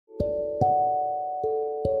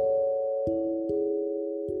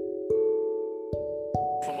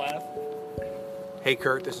Hey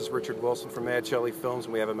Kurt, this is Richard Wilson from Mad Shelley Films,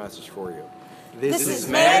 and we have a message for you. This is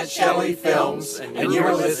Mad Shelley Films, and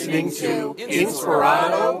you're listening to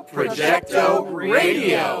Inspirato Projecto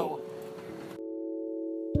Radio.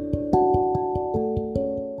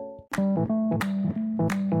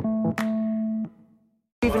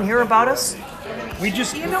 Even hear about us? We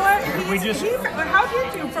just, you know what? How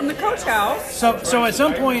did you from the coach house? So at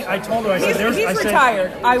some point I told her, I said, he's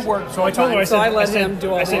retired. I work. So I told her, I let him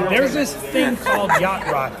do all I said, the there's this thing called yacht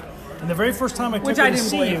rock, and the very first time I took her to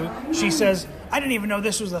see you, she says, I didn't even know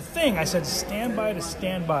this was a thing. I said, stand by to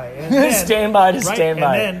stand by. And then, stand by to stand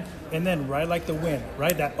by. And then Ride Like the Wind,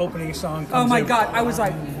 right? That opening song comes Oh my in. God! I was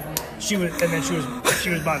like, she was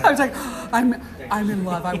about it. I was like, I'm in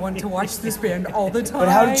love. I want to watch this band all the time. But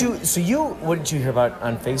how did you? So what did you hear about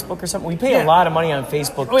on Facebook or something? We pay a lot of money on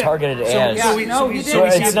Facebook targeted ads. So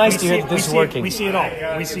it's nice to hear that this is working. We see it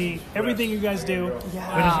all. We see everything you guys do.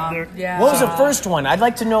 Yeah. What was the first one? I'd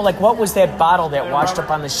like to know, like, what was that bottle that washed up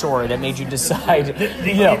on the shore that made you decide?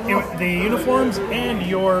 The uniforms and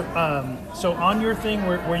your so on your thing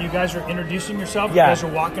where you guys are introducing yourself, you guys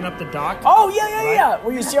are walking up the dock. Oh yeah.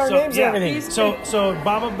 Where you see our names and everything. So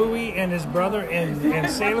Baba Booey and his brother and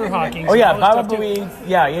Sailor Hawking. Oh yeah, Baba Booey.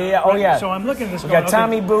 Yeah. Oh yeah. So I'm looking at this. We got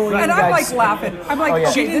Tommy Booey. And I'm like laughing. I'm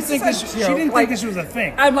like, she didn't think this was a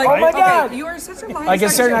thing. I'm like, oh my God, okay, you are such a lion. Like a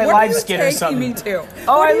Saturday Night Live skit or something. Me too.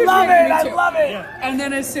 Oh, I love it. Yeah. And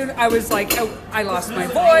then as soon I was like, I lost my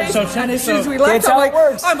voice. And as soon as we left,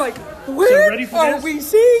 I'm like, when are we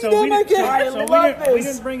seeing them again? We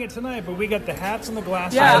didn't bring it tonight, but we got the hats and the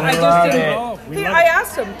glasses. Yeah, I just didn't. I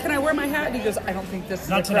asked him, can I wear my hat? And he goes, I don't think this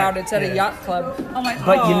is a crowd. It's at a yacht club. I'm like,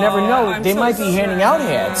 but you never know. They might be handing out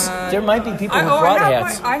hats. There might be people who brought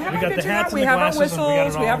hats. I have my picture hat. We have our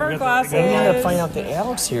whistles. We have our glasses. And we ended up finding out that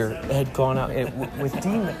Alex here had gone out with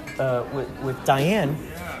Dean, with Diane.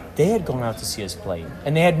 They had gone out to see us play,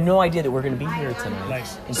 and they had no idea that we're going to be here tonight.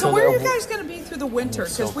 Nice. And so where are you guys going to be through the winter?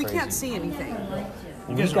 Because we can't see anything.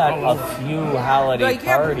 We got a few holiday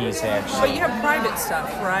parties, actually. But you have private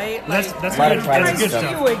stuff, right? That's good. Can I see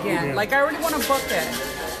you again? Yeah. Like, I already want to book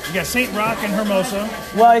it. You got St. Rock and Hermosa.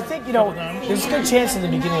 Well, I think, there's a good chance in the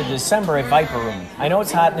beginning of December at Viper Room. I know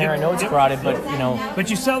it's hot in there, I know it's crowded, but, But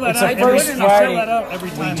you sell that it's out the first Friday every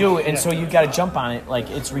time. we do it, and so you got to jump on it. Like,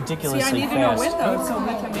 it's ridiculously fast. See, I need to know when, though, so we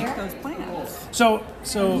can make those plans.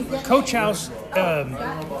 So Coach House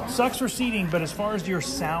sucks for seating, but as far as your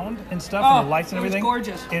sound and stuff and the lights and everything,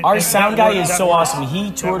 gorgeous. Our sound guy is so awesome.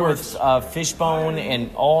 He toured with Fishbone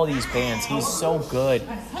and all these bands. He's so good.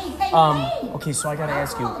 Okay, so I got to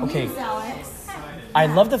ask you. Okay, I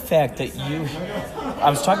love the fact that I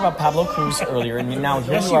was talking about Pablo Cruz earlier, and now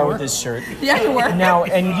here you are with this shirt. Yeah, you were. Now,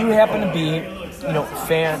 and you happen to be,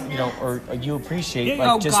 fan, or you appreciate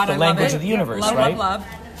the language of the universe, right? Love.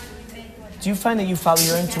 Do you find that you follow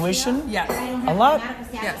your intuition? Yes. A lot?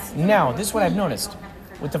 Yes. Now, this is what I've noticed.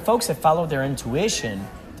 With the folks that follow their intuition,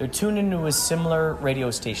 they're tuned into a similar radio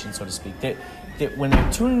station, so to speak. That when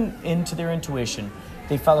they're tuned into their intuition,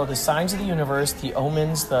 they follow the signs of the universe, the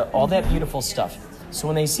omens, all that beautiful stuff. So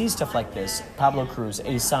when they see stuff like this, Pablo Cruz,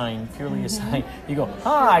 a sign, purely a sign, you go,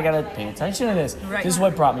 I got to pay attention to this. Right. This is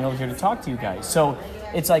what brought me over here to talk to you guys. So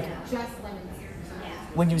it's like,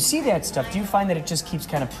 when you see that stuff, do you find that it just keeps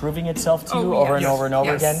kind of proving itself to you over and over and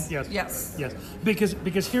over again? Yes.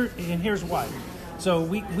 Because here's why. So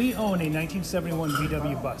we own a 1971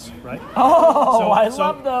 VW bus, right? I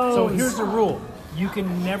love those. So here's the rule. You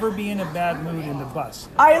can never be in a bad mood in the bus.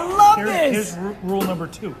 I love this. Here's rule number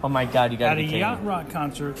 2. Oh my God, you got to be kidding. At a yacht rock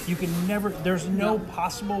concert, you can never. There's no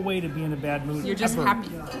possible way to be in a bad mood. You're just happy.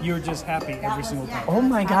 You're just happy every single time. Oh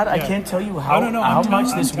my God, I can't tell you how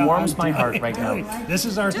much this warms my heart right now. This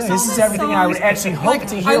is our thing. This is everything I would actually hope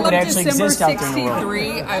to hear would actually exist out there in the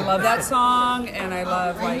world. I love that song, and I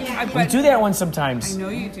love we do that one sometimes. I know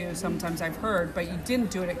you do sometimes. I've heard, but you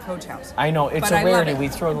didn't do it at Coach House. I know it's a rarity. We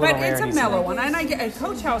throw a little rarity. But it's a mellow one, and at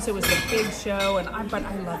Coach House. It was a big show, but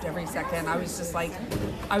I loved every second. I was just like,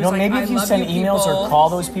 maybe if you send emails or call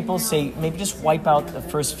those people, say maybe just wipe out the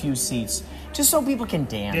first few seats, just so people can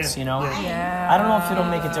dance. Yeah. I don't know if it'll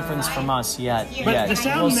make a difference from us yet. But the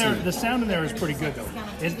sound in there is pretty good though.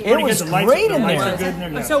 It was great in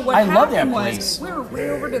there. So what happened was place. we were way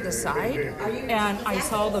over to the side, and I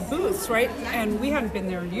saw the booths, right? And we hadn't been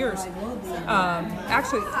there in years.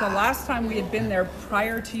 Actually, the last time we had been there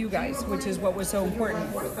prior to you guys, which is what was so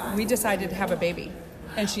important, we decided to have a baby.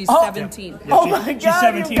 And she's 17. Oh my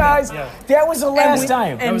God, you guys! That was the last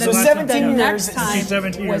time. And so 17 years. She's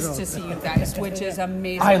 17 years old. To see you guys, which is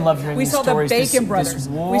amazing. I love hearing these stories. We saw the Bacon Brothers.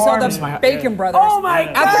 We saw the Bacon Brothers. Oh my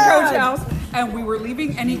God! At the Coach House, and we were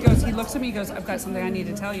leaving, and he looks at me, he goes, "I've got something I need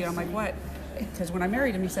to tell you." I'm like, "What?" because when I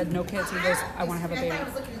married him, he said no kids. He goes, I want to have a baby.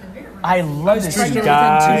 I love this, pregnant you within 2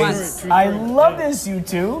 guys. months. I love this, you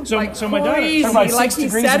two. So my daughter. Crazy. Talk about Like 6 he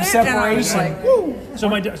degrees said of it, and I was separation. like,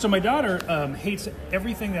 woo. So my daughter hates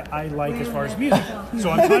everything that I like as far as music. So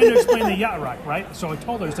I'm trying to explain the yacht rock, right? So I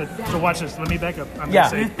told her, I said, so watch this. Let me back up. I'm Yeah.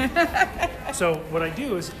 going to say. So what I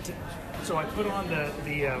do is, so I put on the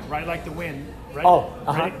Ride Like the Wind. Ready? Oh,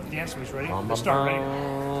 Ready? Dance moves. Ready? Let's start. Ready?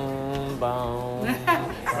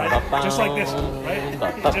 Right? Just like this,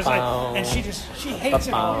 right? Just like, and she hates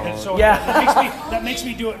it, and so that makes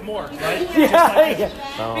me do it more, right?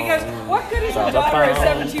 Because what good is a daughter, a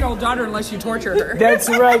 17-year-old daughter, unless you torture her? That's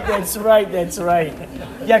right.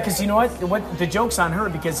 Yeah, because you know what? The joke's on her,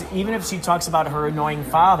 because even if she talks about her annoying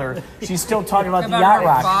father, she's still talking about the yacht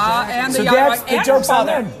rock. And So the yacht that's rock the and joke's her on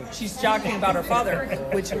father. them. She's joking about her father,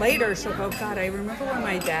 which later she'll go, God, I remember when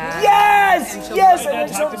my dad. Yes, And she'll yes, go, and then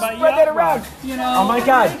she'll talked about spread that yacht around. rock. You know, Oh my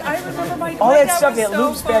God. I remember my All my that dad stuff was that so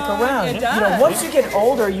loops back fun. around. It You does. know, once you get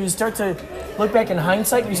older, you start to look back in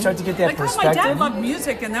hindsight, and you start to get that Like, oh, my perspective. dad loved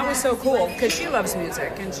music, and that was so cool because she loves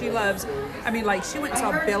music, and she loves. I mean, like she went and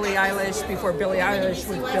saw Billie Eilish before Billie Eilish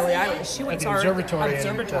was Billie Eilish. She went At and the saw observatory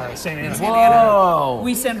her in St. Anna. Santa Ana. Whoa.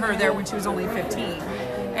 We sent her there when she was only 15.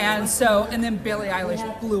 And then Billie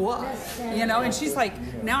Eilish blew up, you know, and she's like,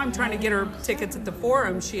 now I'm trying to get her tickets at the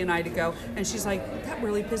Forum, she and I, to go. And she's like, that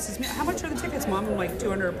really pisses me off. How much are the tickets, Mom? I'm like,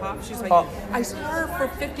 200 a pop. She's like, I saw her for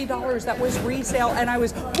 $50. That was resale. And I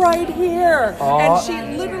was right here. And she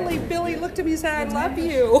literally, Billie looked at me and said, I love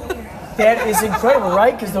you. That is incredible,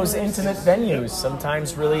 right? Because those intimate venues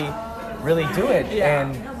sometimes really do it. Yeah.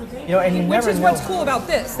 And you know, and you Which never is know. what's cool about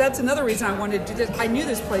this. That's another reason I wanted to do this. I knew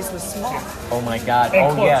this place was small. Oh my God.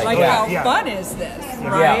 And Oh close. yeah. Like, yeah. how fun is this,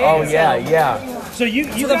 right? Yeah. Oh So- yeah. Yeah. So you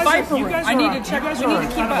the guys Viper are, you Room. guys I are, need to check- You guys we are need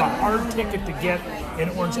to keep kind of up. a hard ticket to get in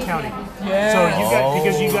Orange County. Yeah. So you guys,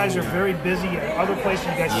 because you guys are very busy at other places,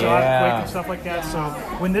 you guys saw it quick and stuff like that. So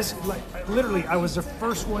when this, like, literally, I was the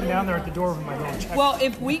first one down there at the door with my little check. Well,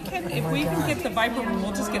 if we can get the Viper Room,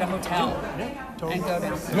 we'll just get a hotel and go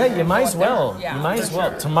down. Yeah, you might as well. Yeah. You might as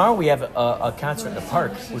well. Tomorrow we have a concert in the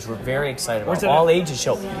park, which we're very excited about. Where's it All at? ages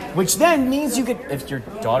show, which then means you could, if your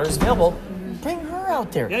daughter's available, bring her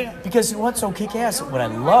out there. Yeah. Because what's so kick-ass? What I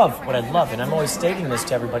love, and I'm always stating this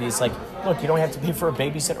to everybody, is like, look, you don't have to pay for a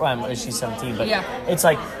babysitter. Well, she's 17, but Yeah. it's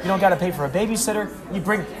like you don't got to pay for a babysitter. You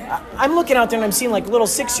bring. I'm looking out there and I'm seeing like little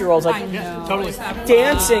 6-year-olds like I know. totally. Just have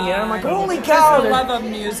dancing, fun. and I'm like, holy Just cow! the they're- love of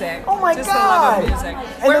music. Oh my Just God! the love of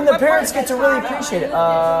music. And then the parents get to really appreciate it.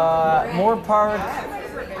 Moore Park,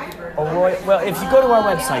 Arroyo. Well, if you go to our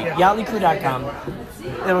website, yachtleycrew.com,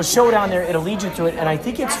 it'll show it on there. It'll lead you to it, and I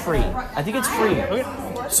think it's free.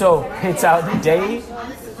 So it's out the day.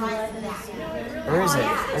 Or is it?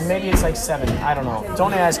 And maybe it's like 7. I don't know.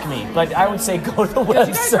 Don't ask me. But I would say go to the You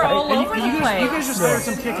guys are all website. over You the guys place. just hired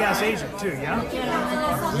some kick-ass agent too,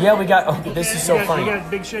 yeah? Yeah, we got. Oh, this is so You funny. got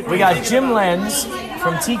big shit. We got Jim Lenz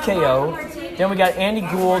from TKO. Then we got Andy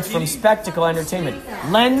Gould from Spectacle Entertainment.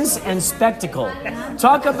 Lens and Spectacle.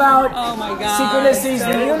 Talk about Oh my God. synchronicities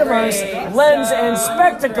in the universe. Great. Lens So and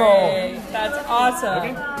Spectacle. great. That's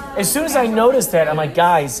awesome. As soon as I noticed that, I'm like,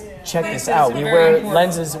 guys, check this out. We very wear important.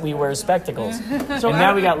 lenses, we wear spectacles. So and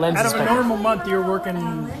now we got lens Out and of a spectacles. normal month, you're working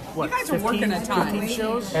what? You guys are 15, working a ton. 15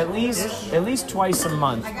 shows. At least twice a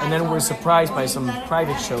month. And then we're surprised by some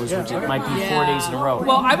private shows, which it might be 4 days in a row.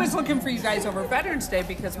 Well, I was looking for you guys over Veterans Day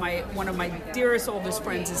because one of my dearest oldest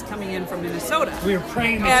friends is coming in from Minnesota. We were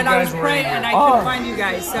praying that And you I guys was were praying, in and here. I couldn't find you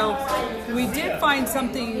guys. So we did find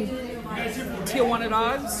something. Tijuana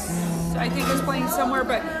Dogs, I think, is playing somewhere.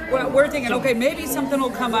 But we're thinking, okay, maybe something will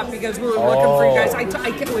come up because we were looking for you guys. I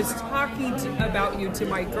was talking about you to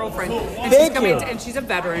my girlfriend, and she's Thank coming, you. and she's a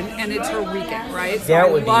veteran, and it's her weekend, right? So That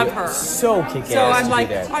I would love be her. so kick-ass So I'm to like,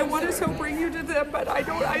 do that. I want to so bring you to them, but I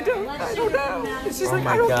don't know. It's just Oh like,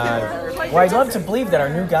 my I don't God. care. Like, Well, I'd it's love just- to believe that our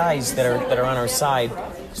new guys that are on our side,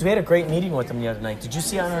 because we had a great meeting with them the other night. Did you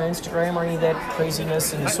see on our Instagram or any of that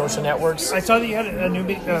craziness in the social networks? I saw that you had a new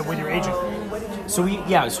meet with your agent. So we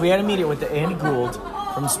had a meeting with Andy Gould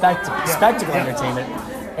from Spectacle Entertainment,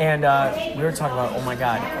 and we were talking about, oh my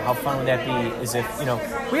God, how fun would that be? As if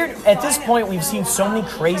we're at this point we've seen so many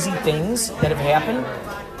crazy things that have happened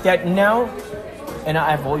that now. And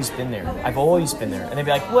I've always been there. And they'd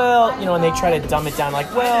be like, well, and they try to dumb it down,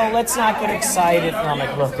 like, well, let's not get excited. And I'm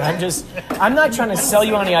like, look, I'm not trying to sell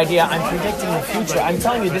you on the idea. I'm predicting the future. I'm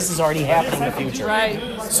telling you this is already happening in the future. Right.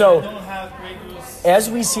 So, as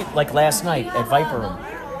we see, like last night at Viper Room,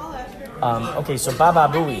 so Baba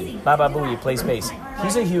Booey plays bass.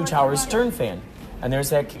 He's a huge Howard Stern fan. And there's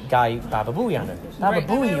that guy, Baba Booey, on it. Baba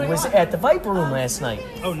Booey was at the Viper Room last night.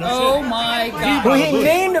 Oh, no Oh shit. my God. Who he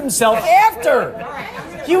named himself after.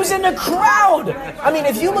 He was in the crowd. I mean,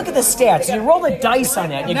 if you look at the stats, you roll the dice on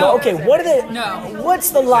that, and you go, okay,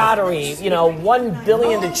 what's the lottery? 1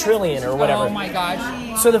 billion to trillion or whatever. Oh my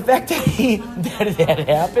gosh. So the fact that that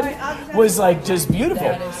happened was like just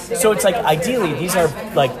beautiful. So it's like ideally these are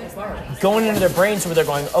like going into their brains where they're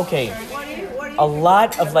going, okay, a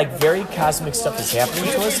lot of like very cosmic stuff is happening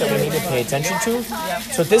to us that we need to pay attention to.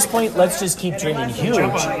 So at this point, let's just keep dreaming huge.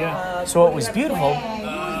 So it was beautiful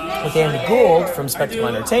with Andy Gould from Spectacle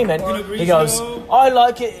Entertainment. He goes, I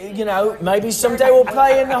like it, maybe someday we'll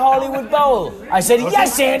play in the Hollywood Bowl. I said,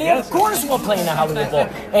 yes, Andy, of course we'll play in the Hollywood Bowl.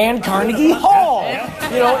 And Carnegie Hall.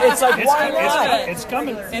 It's like, why not? It's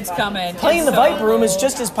coming. It's coming. Playing the Viper Room is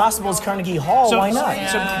just as possible as Carnegie Hall. Why not?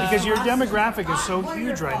 So, because your demographic is so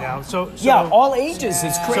huge right now. So all ages.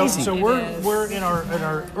 It's crazy. So we're in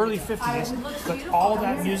our early 50s, but all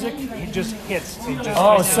that music, it just hits.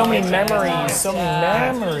 So many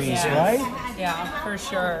memories. Right? Yeah, for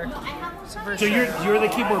sure. So you're the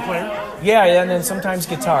keyboard player? Yeah, and then sometimes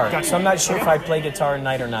guitar. Gotcha. So I'm not sure if I play guitar at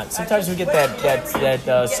night or not. Sometimes we get that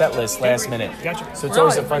set list last minute. Gotcha. So it's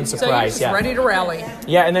always a fun surprise. So you're just ready to rally.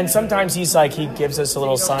 Yeah, and then sometimes he gives us a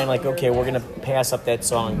little sign like, okay, we're gonna pass up that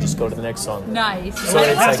song, just go to the next song. Nice. So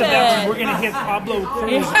it's like, We're gonna hit Pablo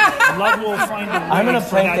Cruz. Love will find a way. I'm gonna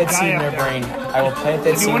plant that guy seed in up their there. brain. I will plant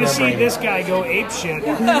that If seed you in want to their see brain. this guy go ape shit,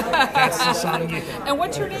 that's the song you hit. And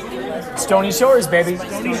what's your name? Stony Shores, baby.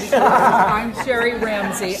 I'm Sherry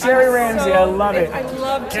Ramsey. Sherry Ramsey, I love it. I'd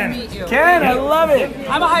love to meet you. Ken, I love it.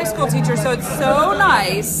 I'm a high school teacher, so it's so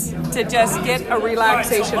nice to just get a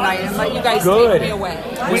relaxation night and let you guys take me away.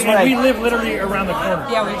 We live literally around the corner.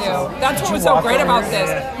 Yeah, we do. That's what was so great about this.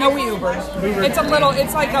 No, we Ubered.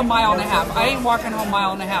 It's like a mile and a half. I ain't walking home a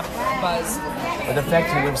mile and a half, Buzz. But the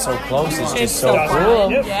fact you live so close is It's just so so fun.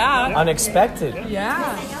 cool. Yeah. Unexpected.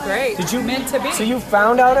 Yeah, great. Did you meant to be? So you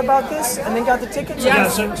found out about this and then got the tickets?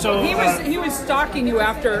 Yes. So he was stalking you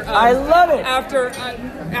after. I love it.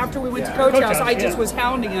 After we went to Coach House, I just was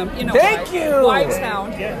hounding him. Thank you. Wives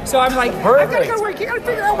hound. So I'm like, Perfect. I gotta go work. You gotta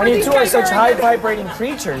figure out where And you these two are guys such are. high vibrating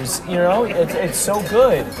creatures. It's so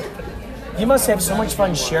good. You must have so much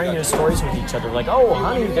fun sharing your stories with each other. Like, oh,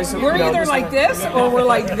 honey, this is. We're either like this or we're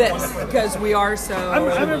like this because we are so.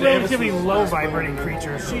 I'm a relatively low vibrating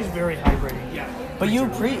creature. She's very high vibrating. But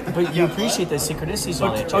you appreciate the synchronicities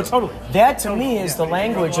on it. Oh, totally. That to me is the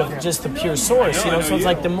language of just the pure source. So it's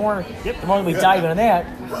like the more we dive into that,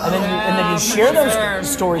 and then you share those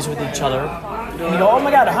stories with each other, and you go, oh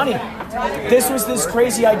my God, honey, this was this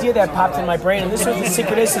crazy idea that popped in my brain, and this was the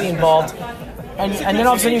synchronicity involved. And then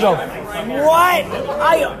all of a sudden you go, what?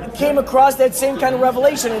 I came across that same kind of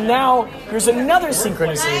revelation, and now there's another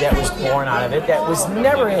synchronicity that was born out of it that was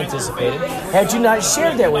never anticipated. Had you not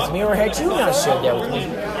shared that with me, or had you not shared that with me?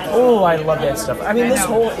 Oh, I love that stuff. I mean, this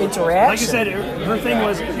whole interaction. Like you said, her thing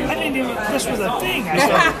was, I didn't even, this was a thing. I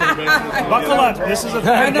said, buckle up, this is a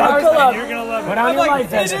thing. Buckle up. You're going to love it. Put on your life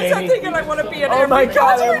vest, It is a baby. thing, and I want to be in Oh my every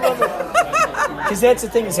God, concert. I love it. Because that's the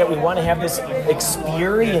thing, is that we want to have this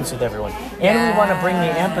experience with everyone. And we want to bring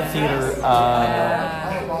the amphitheater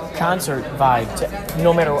concert vibe to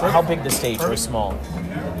no matter how big the stage or small.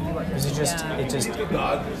 Because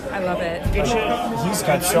I love it. he's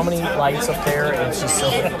got so many lights up there, and it's just so.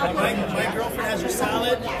 My girlfriend has her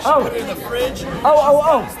salad. Oh. Put it in the fridge.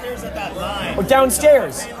 Oh. Upstairs at that line. Oh,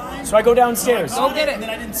 downstairs. So I go downstairs. Go get And then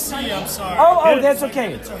it. I didn't see you. I'm sorry. Oh, that's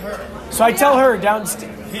okay. To her. So I tell her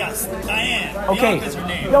downstairs. Yes, Diane. Okay. Is her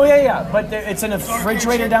name. Oh, yeah. But it's in a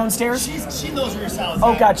refrigerator downstairs? She knows where your salad's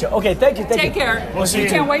Oh, at. gotcha. Okay, thank you. Take care. We'll see you.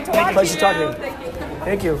 Can't wait to watch Pleasure you. talking to you. Thank you.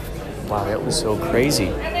 Thank you. Wow, that was so crazy.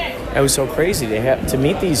 That was so crazy to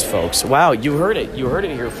meet these folks. Wow, you heard it. You heard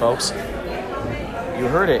it here, folks. You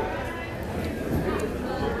heard it.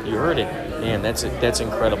 You heard it. Man, that's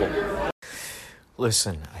incredible.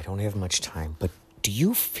 Listen, I don't have much time, but do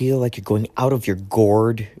you feel like you're going out of your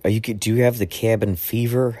gourd? Do you have the cabin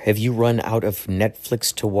fever? Have you run out of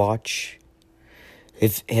Netflix to watch?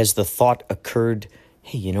 Has the thought occurred,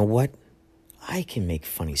 hey, you know what? I can make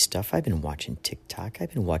funny stuff. I've been watching TikTok.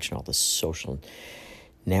 I've been watching all the social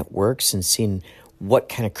networks and seeing what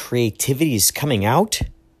kind of creativity is coming out.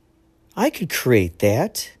 I could create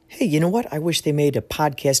that. Hey, you know what? I wish they made a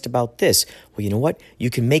podcast about this. Well, you know what?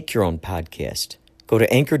 You can make your own podcast. Go to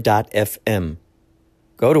anchor.fm.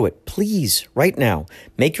 Go to it, please, right now.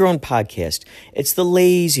 Make your own podcast. It's the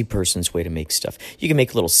lazy person's way to make stuff. You can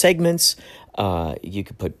make little segments. You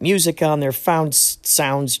can put music on there, found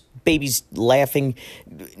sounds, babies laughing,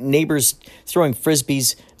 neighbors throwing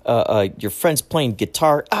frisbees, your friend's playing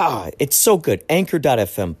guitar. It's so good.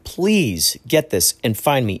 Anchor.fm. Please get this and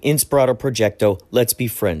find me. Inspirato Projecto. Let's be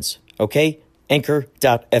friends. Okay?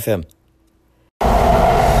 Anchor.fm.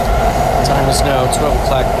 Time is now 12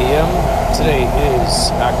 o'clock p.m. Today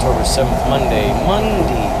is October 7th, Monday.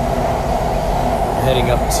 Heading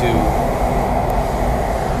up to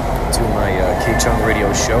my K-Chung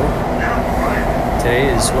radio show.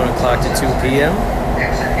 Today is 1 o'clock to 2 p.m.,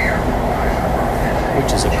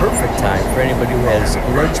 which is a perfect time for anybody who has a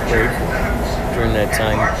lunch break during that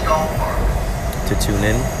time to tune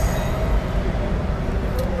in.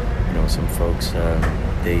 You know, some folks,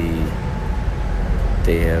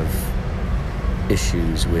 they have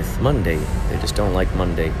issues with Monday. They just don't like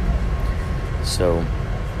Monday. So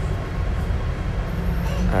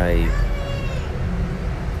I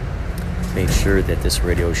made sure that this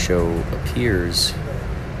radio show appears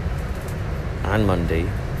on Monday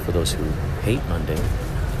for those who hate Monday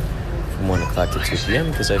from 1 o'clock to 2 p.m.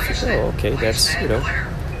 because I figured, okay, that's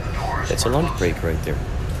a lunch break right there.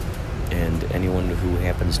 And anyone who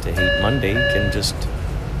happens to hate Monday can just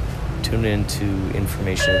tune into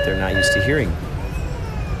information that they're not used to hearing.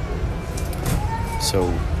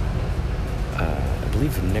 So, I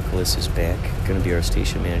believe Nicholas is back, going to be our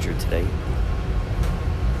station manager today.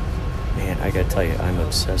 Man, I gotta tell you, I'm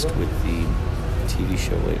obsessed with the TV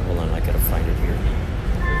show. Wait, hold on, I gotta find it here.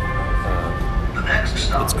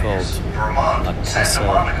 It's called La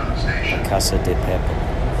Casa de Papel.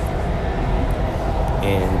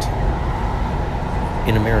 And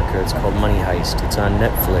in America, it's called Money Heist. It's on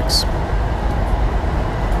Netflix.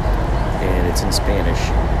 And it's in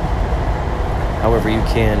Spanish. However, you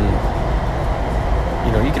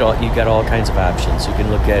got all kinds of options. You can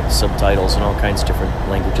look at subtitles in all kinds of different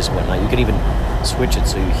languages and whatnot. You can even switch it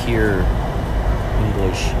so you hear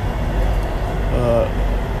English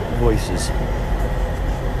voices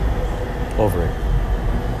over it.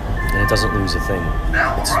 And it doesn't lose a thing.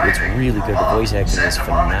 It's really good. The voice acting is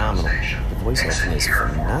phenomenal.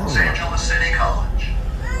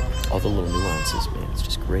 All the little nuances, man, it's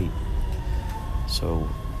just great. So,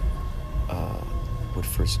 what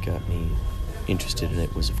first got me interested in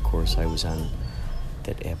it was, of course, I was on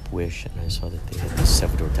that app Wish, and I saw that they had these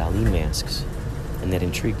Salvador Dali masks, and that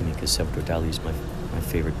intrigued me because Salvador Dali is my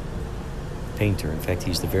favorite painter. In fact,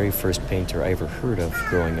 he's the very first painter I ever heard of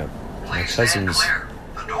growing up. My cousins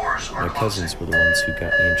were the ones who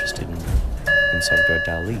got me interested in Salvador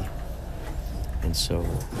Dali. And so,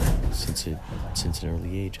 since an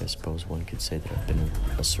early age, I suppose one could say that I've been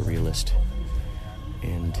a surrealist.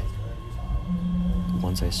 And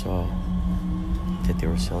once I saw that they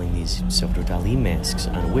were selling these Salvador Dali masks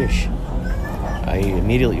on Wish, I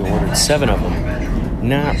immediately ordered 7 of them,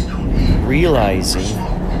 not realizing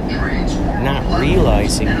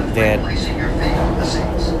that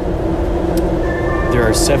there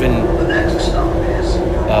are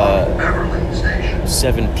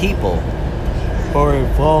 7 people who are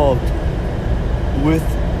involved with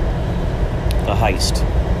the heist.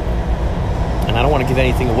 And I don't want to give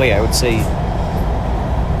anything away. I would say,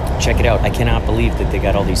 check it out. I cannot believe that they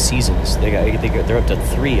got all these seasons. They're up to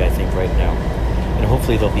 3, I think, right now. And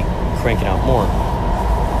hopefully they'll be cranking out more.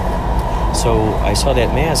 So I saw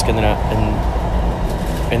that mask, and then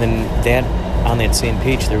that on that same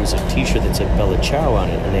page there was a T-shirt that said Bella Ciao on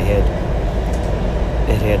it, and it had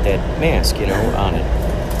that mask, on it.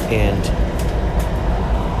 And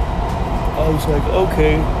I was like,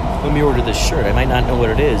 okay, let me order this shirt. I might not know what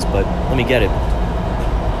it is, but let me get it.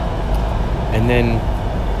 And then,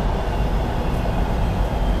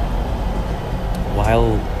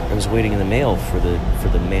 while I was waiting in the mail for the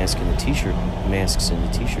masks and the T-shirt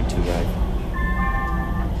to arrive,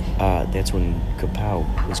 that's when Kapow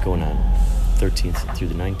was going on, 13th through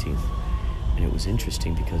the 19th, and it was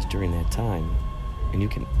interesting because during that time, and you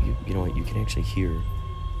can actually hear.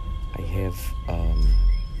 I have,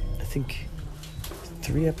 I think,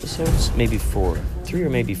 3 episodes, maybe 4, 3 or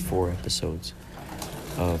maybe 4 episodes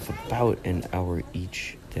of about an hour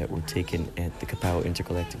each that were taken at the Kapow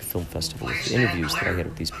Intergalactic Film Festival with the interviews that I had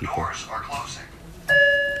with these people.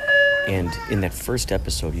 And in that first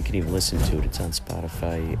episode, you can even listen to it. It's on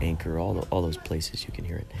Spotify, Anchor, all those places you can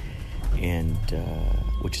hear it. And,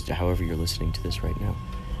 which is however you're listening to this right now.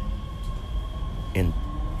 And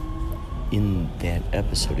in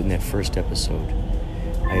that first episode,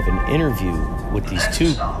 I have an interview with these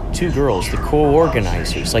two girls, the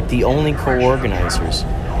co-organizers, like the only co-organizers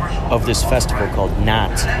of this festival called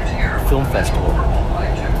Knot Film Festival.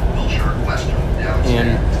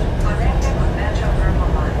 And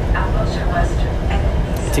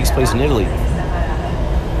it takes place in Italy.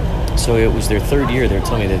 So So it was their third year. They're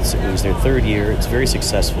telling me that it was their third year. It's very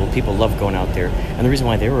successful. People love going out there. And the reason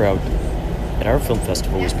why they were out at our film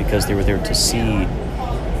festival was because they were there to see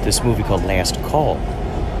this movie called Last Call,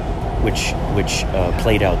 which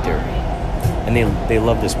played out there. And they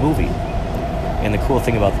love this movie. And the cool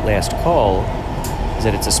thing about Last Call is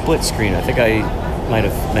that it's a split screen. I think I might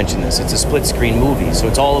have mentioned this. It's a split screen movie, so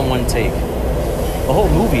it's all in one take. The whole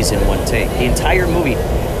movie's in one take. The entire movie.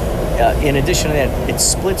 In addition to that, it's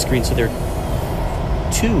split screen, so there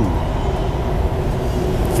are two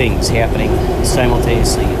things happening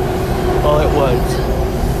simultaneously all at once.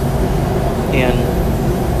 And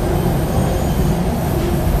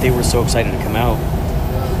they were so excited to come out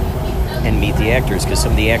and meet the actors, because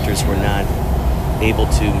some of the actors were not able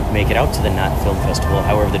to make it out to the Knot Film Festival.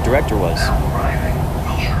 However, the director was,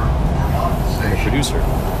 and the producer.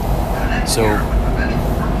 So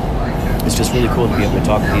it's just really cool to be able to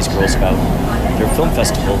talk to these girls about their film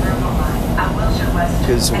festival.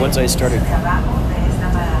 Because once I started,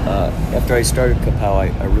 after I started Kapow,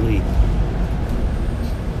 I really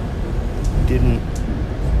didn't,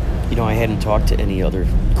 I hadn't talked to any other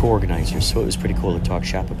co-organizers, so it was pretty cool to talk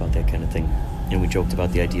shop about that kind of thing. And we joked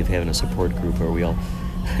about the idea of having a support group where we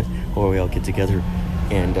all get together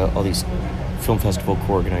and all these film festival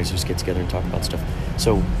co-organizers get together and talk about stuff.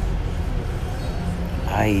 So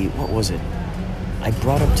what was it? I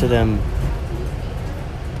brought up to them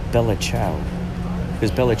Bella Ciao,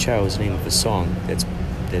 because Bella Ciao is the name of a song that's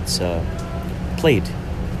played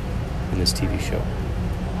in this TV show,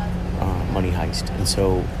 Money Heist. And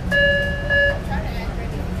so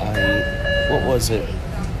what was it?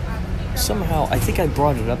 Somehow, I think I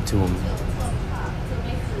brought it up to him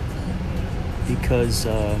because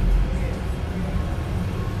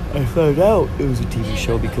I found out it was a TV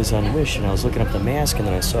show because on Wish, and I was looking up the mask, and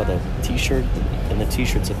then I saw the T-shirt, and the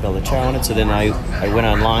T-shirt said Bella Ciao on it. So then I went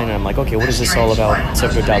online, and I'm like, okay, what is this all about?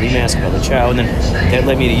 Salvador Dali mask, Bella Ciao, and then that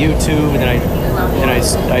led me to YouTube, and then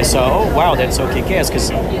I saw, oh wow, that's so kick-ass,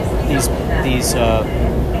 because these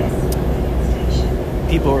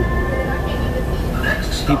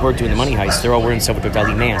people are doing the Money Heist. They're all wearing Salvador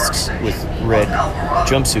Dali masks with red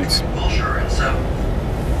jumpsuits.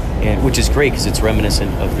 And, which is great because it's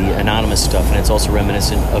reminiscent of the Anonymous stuff, and it's also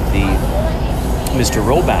reminiscent of the Mr.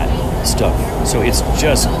 Robot stuff. So it's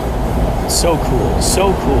just so cool,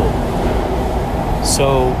 so cool.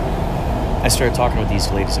 So I started talking with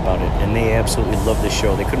these ladies about it, and they absolutely loved the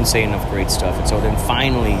show. They couldn't say enough great stuff. And so then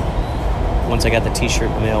finally, once I got the T-shirt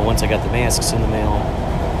in the mail, once I got the masks in the mail,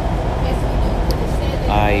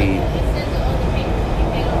 I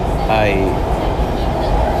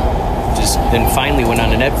just then finally went on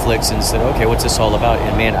to Netflix and said, okay, what's this all about?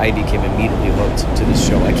 And man, I became immediately hooked to this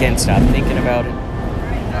show. I can't stop thinking about it.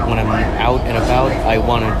 When I'm out and about, I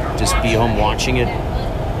want to just be home watching it.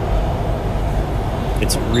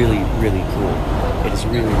 It's really, really cool. It is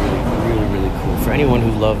really, really, really, really cool. For anyone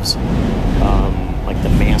who loves like the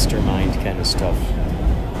mastermind kind of stuff.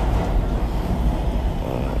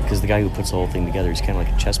 Because the guy who puts the whole thing together is kind of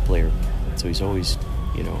like a chess player. So he's always,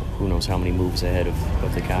 who knows how many moves ahead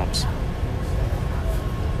of the cops.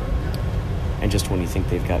 And just when you think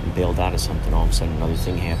they've gotten bailed out of something, all of a sudden another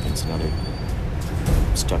thing happens, another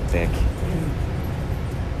stuck back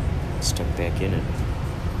in it.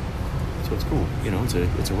 So it's cool,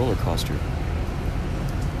 it's a roller coaster. It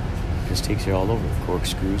just takes you all over,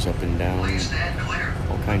 corkscrews up and down,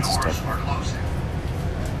 all kinds of stuff.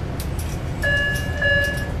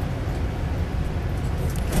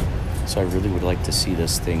 So I really would like to see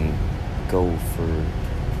this thing go for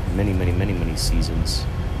many, many, many, many seasons.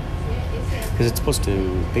 Because it's supposed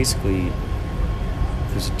to, basically,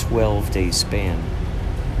 there's a 12-day span.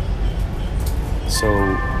 So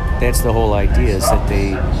that's the whole idea, is that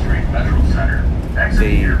they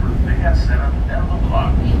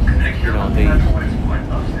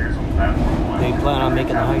plan on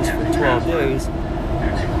making the heist for 12 days.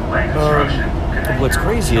 What's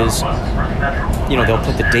crazy is, they'll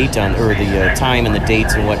put the date on, or the time and the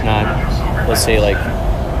dates and whatnot. Let's say like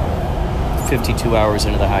 52 hours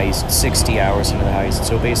into the heist, 60 hours into the heist.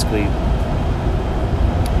 So basically,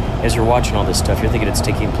 as you're watching all this stuff, you're thinking it's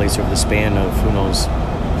taking place over the span of who knows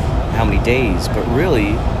how many days. But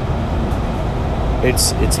really,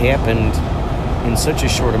 it's happened in such a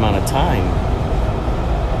short amount of time.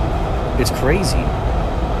 It's crazy.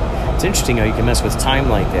 It's interesting how you can mess with time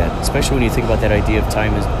like that, especially when you think about that idea of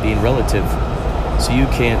time as being relative. So you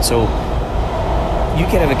can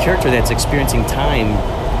have a character that's experiencing time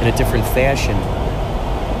in a different fashion,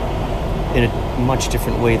 in a much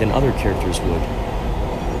different way than other characters would.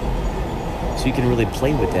 So you can really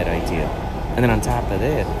play with that idea. And then on top of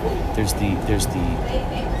that, there's the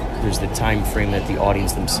there's the time frame that the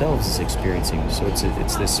audience themselves is experiencing. So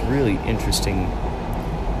it's this really interesting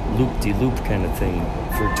loop-de-loop kind of thing.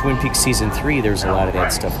 For Twin Peaks Season 3, there's a lot of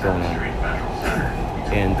that stuff going on.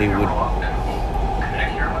 And they would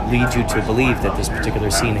lead you to believe that this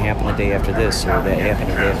particular scene happened the day after this, or that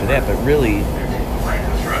happened the day after that. But really,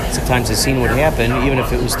 sometimes the scene would happen, even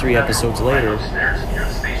if it was 3 episodes later,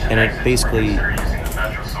 and it basically,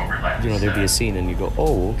 you know, there'd be a scene and you go,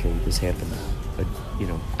 oh, okay, this happened, you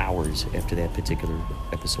know, hours after that particular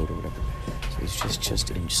episode or whatever. So it's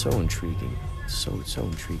just so intriguing, so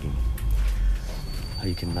intriguing how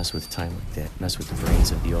you can mess with time like that, mess with the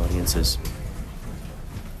brains of the audiences.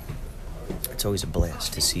 It's always a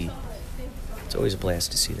blast to see. It's always a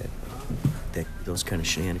blast to see that those kind of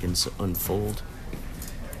shenanigans unfold.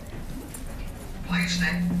 Please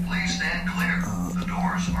stand clear. The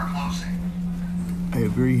doors are closing. I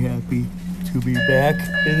am very happy to be back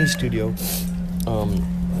in the studio. I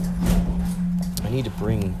need to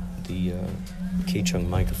bring the K-Chung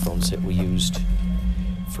microphones that we used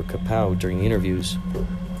for Kapow during the interviews.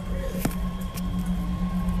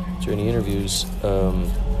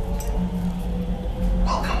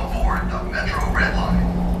 Welcome aboard the Metro Red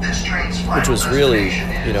Line. This train's final Which was really,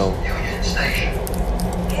 destination you know, is Union Station.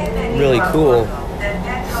 really cool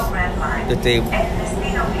that they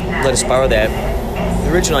let us borrow that.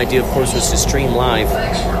 The original idea, of course, was to stream live.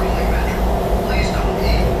 Thanks for calling Metro. Please don't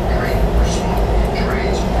eat, drink, or smoke in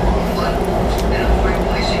trains or platforms, and avoid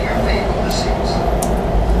placing your feet on the seats.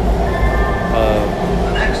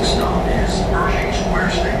 The next stop is Pershing Square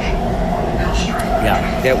Station on Mill Street. Yeah,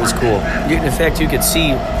 that was cool. In fact, you could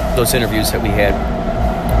see those interviews that we had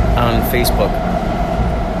on Facebook.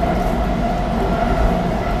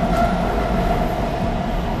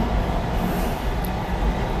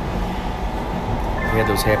 We had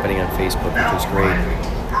those happening on Facebook, which was great.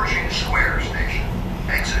 Pershing Square Station.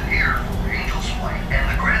 Exit here for Angels Flight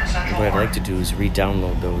and the Grand Central What I'd Park. like to do is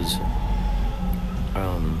re-download those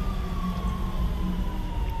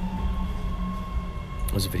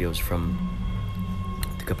videos from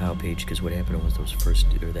the Kapow page, because what happened was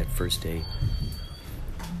that first day,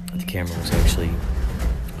 the camera was actually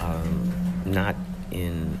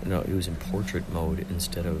it was in portrait mode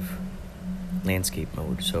instead of landscape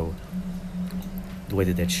mode. So the way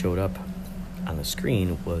that showed up on the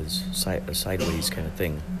screen was a sideways kind of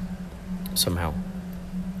thing somehow.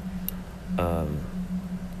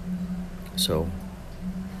 So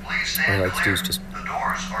what I like to do is just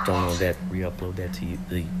download that, re-upload that to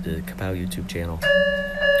the Kapow YouTube channel,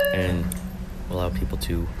 and allow people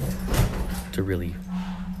to really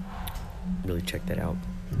check that out.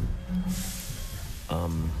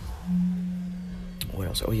 What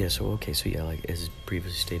else? Oh yeah, so like as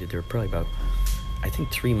previously stated, there are probably about, I think,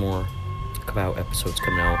 3 more Kapow episodes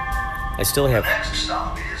coming out. I still have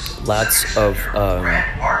lots of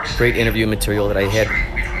great interview material that I had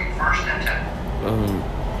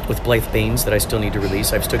with Blythe Baines that I still need to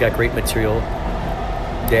release. I've still got great material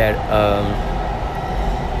that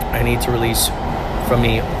I need to release from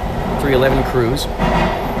the 311 cruise,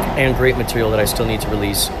 and great material that I still need to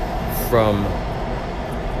release from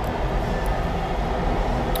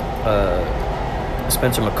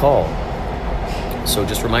Spencer McCall. So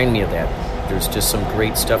just remind me of that. There's just some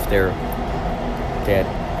great stuff there that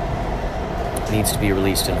needs to be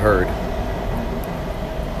released and heard.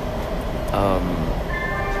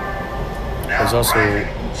 There's also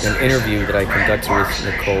an interview that I conducted with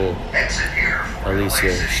Nicole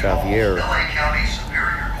Alicia Xavier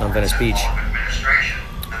on Venice Beach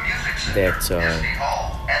that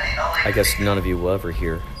I guess none of you will ever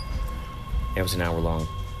hear. It was an hour long.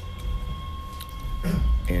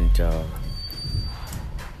 And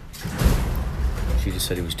she just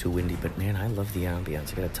said it was too windy, but man, I love the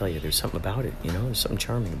ambiance. I gotta tell you, there's something about it, you know? There's something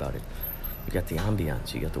charming about it. You got the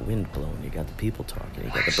ambiance, you got the wind blowing, you got the people talking,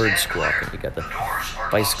 you got the birds squawking, you got the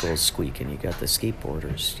bicycles squeaking, you got the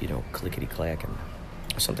skateboarders, you know, clickety-clacking.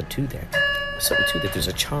 There's something to that. There's something to that. There's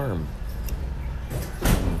a charm.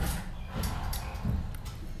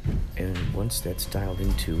 And once that's dialed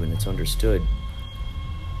into and it's understood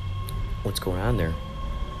what's going on there,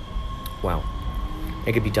 wow,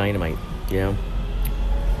 it could be dynamite, you know?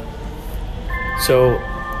 So,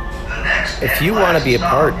 if you want to be a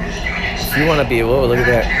part, if you want to be, whoa, look at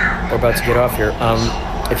that, we're about to get off here.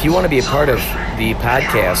 If you want to be a part of the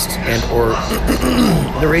podcast and or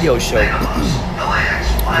the radio show,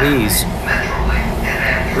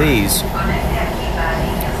 please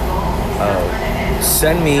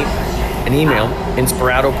send me an email,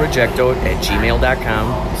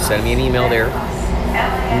 inspiratoprojecto@gmail.com. Send me an email there.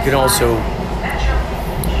 You can also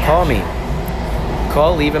call me.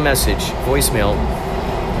 Leave a message, voicemail,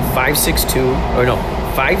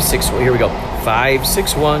 Here we go.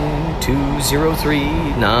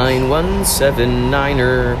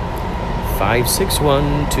 561-203-9179er.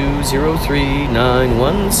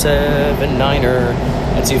 561-203-9179er.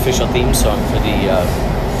 That's the official theme song for the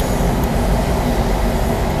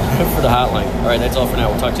for the hotline. All right, that's all for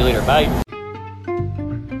now. We'll talk to you later. Bye.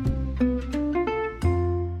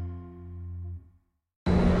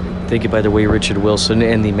 Thank you, by the way, Richard Wilson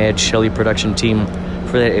and the Mad Shelley production team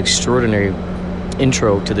for that extraordinary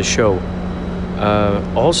intro to the show.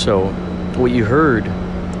 Also, what you heard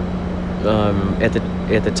at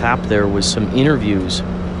the top there was some interviews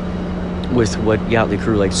with what Yachtly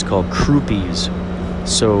Crew likes to call Crewpies.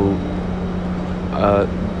 So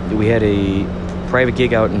we had a private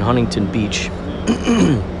gig out in Huntington Beach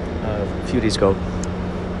a few days ago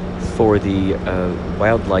for the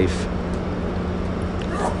wildlife.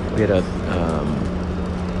 We had a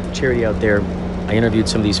charity out there. I interviewed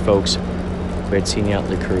some of these folks who had seen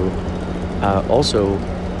Yachtly Crew. Also,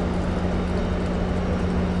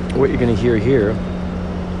 what you're going to hear here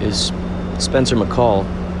is Spencer McCall.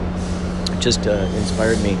 Just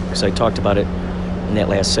inspired me because I talked about it in that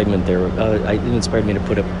last segment there. It inspired me to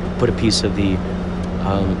put a piece of the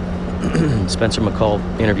Spencer McCall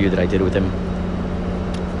interview that I did with him,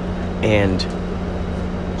 and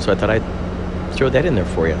so I thought I'd throw that in there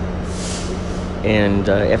for you. And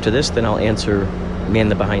after this, then I'll answer man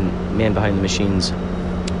behind the machine's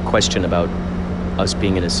question about us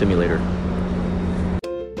being in a simulator.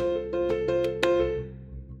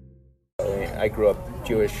 I grew up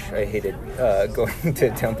Jewish. I hated going to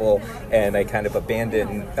temple, and I kind of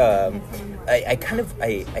abandoned. I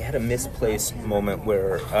had a misplaced moment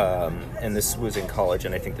where, and this was in college,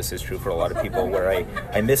 and I think this is true for a lot of people, where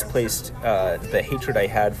I misplaced the hatred I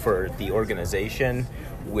had for the organization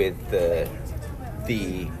with the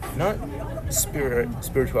not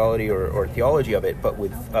spirituality or theology of it, but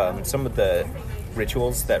with some of the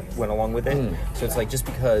rituals that went along with it. So it's like just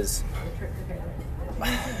because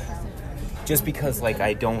like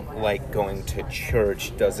I don't like going to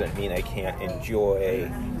church doesn't mean I can't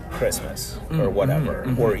enjoy Christmas or whatever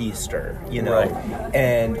or Easter, you know. Right.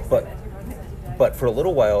 And but for a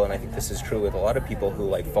little while, and I think this is true with a lot of people who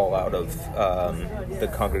like fall out of the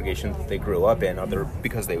congregation that they grew up in, either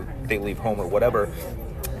because they leave home or whatever,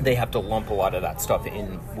 they have to lump a lot of that stuff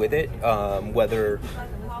in with it, whether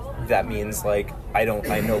that means like I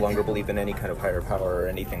no longer believe in any kind of higher power or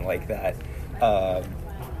anything like that.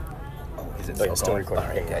 Is it still recording? All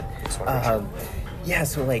right, good. Yeah,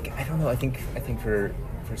 so like I don't know. I think for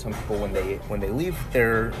some people when they leave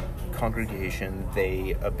their congregation,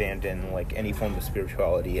 they abandon like any form of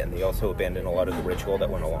spirituality, and they also abandon a lot of the ritual that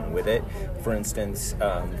went along with it. For instance,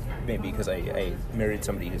 maybe because I married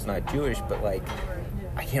somebody who's not Jewish, but like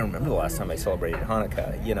I can't remember the last time I celebrated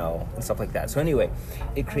Hanukkah, you know, and stuff like that. So anyway,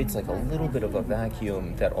 it creates like a little bit of a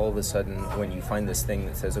vacuum that all of a sudden when you find this thing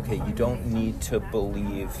that says, okay, you don't need to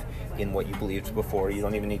believe in what you believed before, you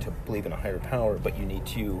don't even need to believe in a higher power, but you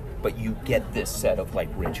get this set of like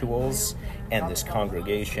rituals and this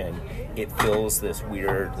congregation, it fills this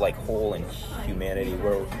weird like hole in humanity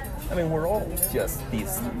where, I mean, we're all just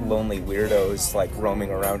these lonely weirdos like roaming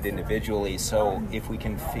around individually. So if we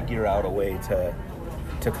can figure out a way to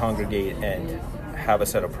congregate and have a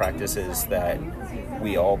set of practices that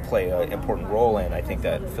we all play an important role in, I think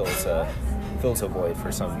that fills a void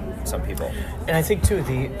for some people. And I think too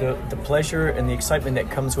the pleasure and the excitement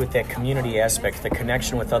that comes with that community aspect, the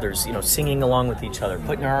connection with others, you know, singing along with each other,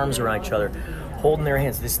 putting our arms around each other, holding their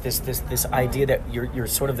hands, this idea that you're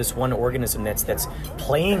sort of this one organism that's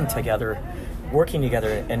playing together, working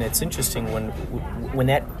together. And it's interesting when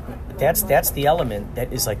that's the element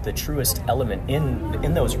that is like the truest element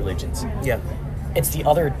in those religions. Yeah, it's the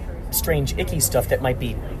other strange icky stuff that might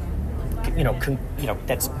be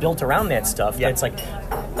that's built around that stuff. Yeah, it's like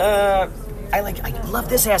I love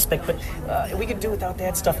this aspect, but we could do without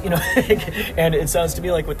that stuff, you know. And it sounds to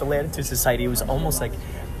me like with the Latitude Society, it was almost like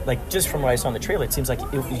just from what I saw in the trailer, it seems like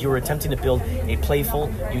you were attempting to build a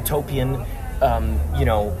playful, utopian,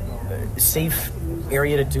 safe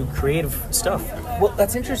area to do creative stuff. Well,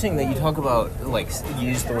 that's interesting that you talk about, like, you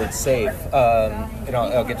use the word safe. And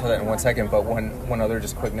I'll get to that in 1 second, but one other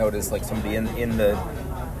just quick note is, like, somebody in the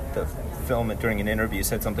film during an interview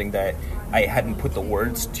said something that I hadn't put the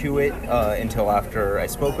words to it until after I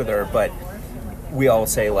spoke with her, but we all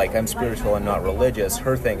say, like, I'm spiritual and not religious.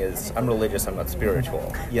 Her thing is, I'm religious, I'm not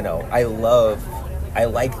spiritual. You know, I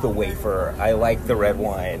like the wafer, I like the red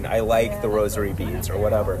wine, I like the rosary beads or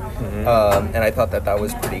whatever. And I thought that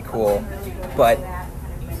was pretty cool. But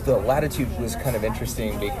the latitude was kind of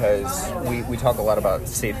interesting because we talk a lot about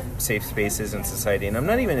safe spaces in society, and I'm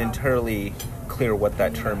not even entirely clear what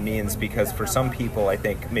that term means, because for some people, I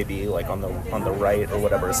think maybe like on the right or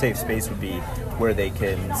whatever, a safe space would be where they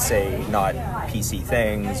can say not PC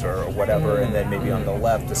things or whatever, and then maybe on the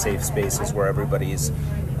left, a safe space is where everybody's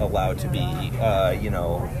allowed to be,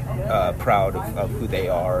 proud of who they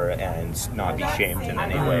are and not be shamed in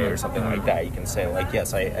any way or something like that. You can say like,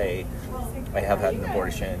 yes, I have had an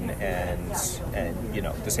abortion, and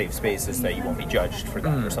the safe space is that you won't be judged for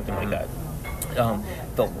that or something like that.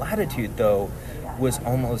 The latitude, though, was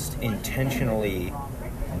almost intentionally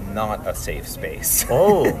not a safe space.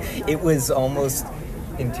 Oh. It was almost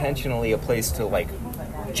intentionally a place to like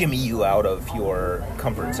jimmy you out of your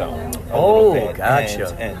comfort zone a little bit,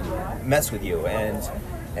 gotcha. and mess with you, and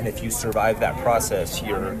if you survive that process,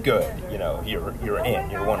 you're good. You're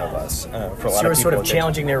one of us. For a lot of people, sort of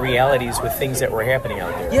challenging their realities with things that were happening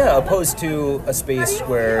out there. Yeah, opposed to a space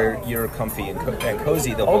where you're comfy and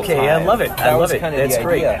cozy the whole time. Okay, I love it. That was kind of That's the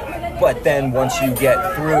great. idea. But then once you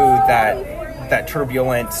get through that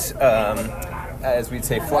turbulent, as we'd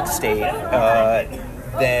say, flux state,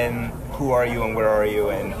 then who are you and where are you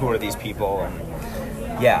and who are these people? And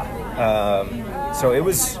so it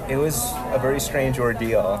was a very strange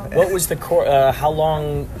ordeal. What was the core?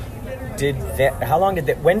 When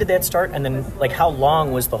did that start? And then, like, how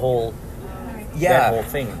long was that whole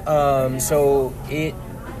thing? So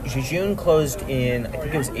Jejune closed in, I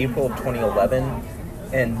think it was April of 2011,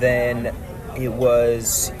 and then it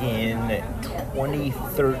was in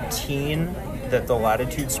 2013 that the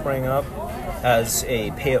Latitude sprang up as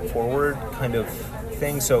a pay it forward kind of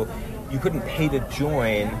thing. So you couldn't pay to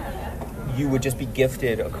join. You would just be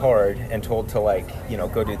gifted a card and told to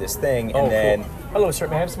go do this thing, and then cool. Hello, sir.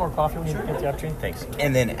 May I have some more coffee when you get the opportunity? Thanks.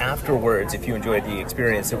 And then afterwards, if you enjoyed the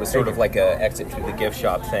experience, it was sort of like a exit through the gift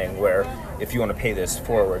shop thing, where if you want to pay this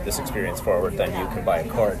experience forward, then you can buy a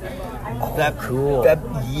card. Oh, cool.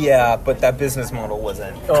 But that business model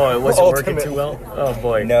wasn't. Oh, it wasn't working too well. Oh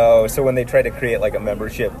boy. No. So when they tried to create like a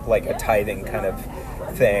membership, like a tithing kind of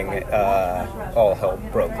thing, all hell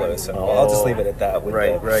broke loose. And I'll just leave it at that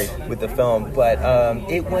with the film. But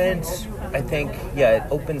it went, I think, it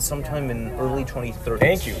opened sometime in early 2013.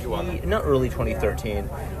 Thank you. Not early 2013.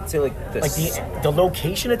 I'd say like the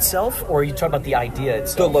location itself, or are you talking about the idea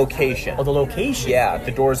itself? The location. Oh, the location. Yeah,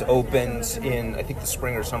 the doors opened in, I think, the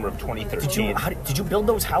spring or summer of 2013. Did you build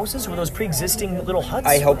those houses? Were those pre-existing little huts?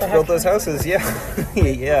 I helped build those houses. Yeah,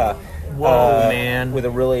 yeah. Whoa, man! With a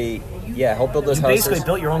really help build those you houses. You basically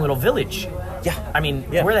built your own little village. Yeah. I mean,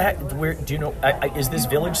 where the heck? Where do you know? Is this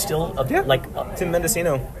village still it's in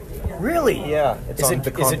Mendocino. Really? Yeah. Is it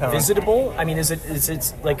visitable? I mean, is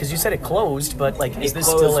it like, because you said it closed, but like, is this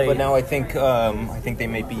closed, still a? But now I think they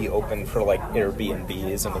may be open for like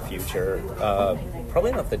Airbnbs in the future.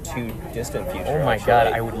 Probably not the too distant future. Oh my God,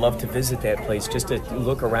 I would love to visit that place just to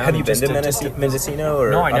look around. Have you been to Mendocino?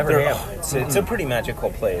 Or no, I never have. It's a pretty magical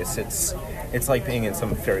place. It's like being in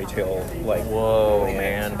some fairy tale. Like, whoa,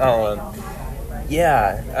 man.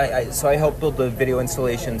 So I helped build the video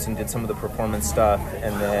installations and did some of the performance stuff,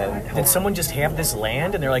 and then did someone just have this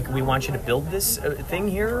land and they're like, we want you to build this thing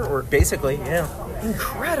here, or basically, yeah.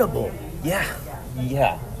 Incredible. Yeah.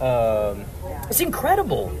 It's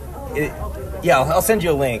incredible. I'll send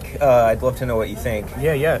you a link. I'd love to know what you think.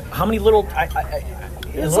 Yeah. How many little?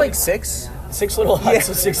 It's like six. 6 little huts,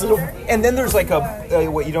 so 6 little... And then there's like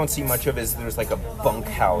what you don't see much of is there's like a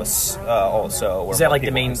bunkhouse also. Is that like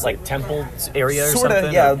the main like temple area or sort something?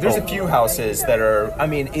 Of, yeah. There's a few houses that are, I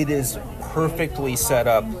mean, it is perfectly set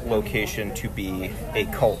up location to be a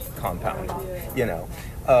cult compound,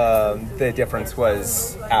 The difference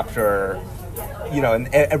was after, and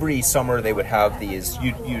every summer they would have these,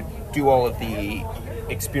 you do all of the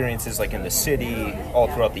experiences like in the city all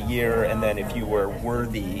throughout the year, and then if you were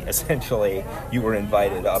worthy, essentially, you were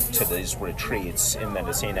invited up to these retreats in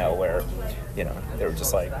Mendocino where, they were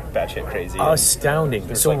just like batshit crazy.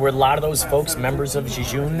 Astounding. So were a lot of those folks members of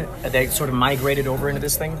Jejune that sort of migrated over into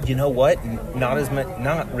this thing? You know what?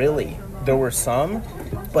 Not really. There were some,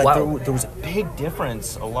 but there was a big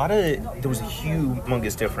difference. There was a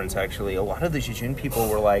humongous difference, actually. A lot of the Jejune people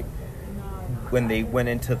were like, when they went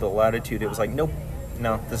into the Latitude, it was like, nope.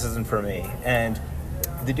 No, this isn't for me. And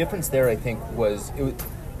the difference there, I think,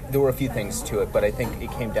 there were a few things to it, but I think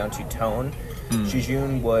it came down to tone.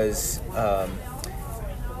 Jejune was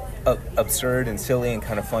absurd and silly and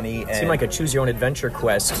kind of funny. It seemed like a choose-your-own-adventure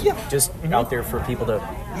quest, just out there for people to...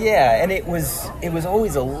 Yeah, and it was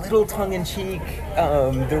always a little tongue-in-cheek.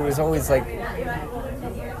 There was always, like,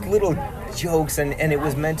 little jokes, and it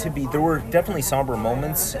was meant to be. There were definitely somber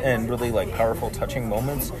moments and really like powerful, touching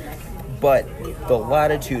moments, but the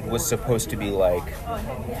latitude was supposed to be like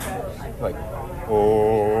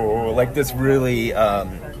oh, like this really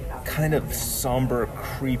kind of somber,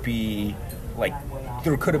 creepy, like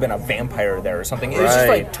there could have been a vampire there or something. It was just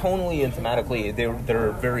like tonally and thematically,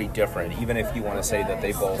 they're very different. Even if you want to say that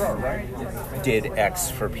they both did X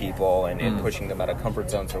for people and pushing them out of comfort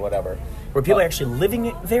zones or whatever. Were people actually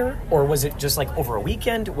living there, or was it just like over a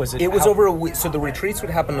weekend? Was it? It was over a week. So the retreats would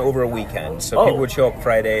happen over a weekend. So people would show up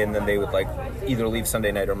Friday, and then they would like either leave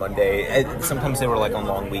Sunday night or Monday. Sometimes they were like on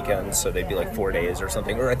long weekends, so they'd be like 4 days or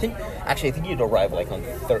something. Or I think you'd arrive like on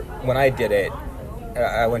when I did it.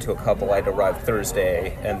 I went to a couple. I'd arrive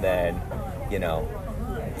Thursday, and then,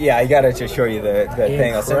 I gotta just show you the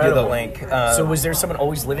thing. I'll send you the link. So was there someone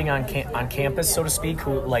always living on campus, so to speak,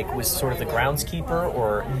 who like was sort of the groundskeeper,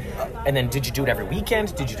 or? And then did you do it every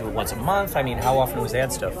weekend? Did you do it once a month? I mean, how often was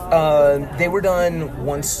that stuff? They were done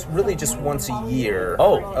once a year.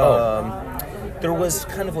 There was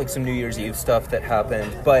kind of like some New Year's Eve stuff that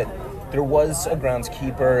happened, but there was a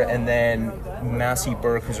groundskeeper, and then Massey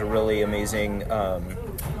Burke, who's a really amazing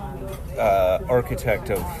architect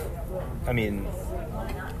of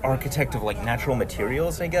like natural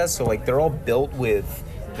materials, I guess. So like they're all built with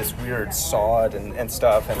this weird sod and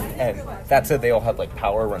stuff, and that's it. They all had like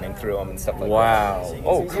power running through them and stuff like that. Wow.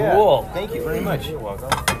 Oh, cool. Yeah. Thank you very much. You're welcome.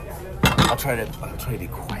 I'll try to be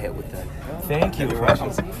quiet with that. Thank you.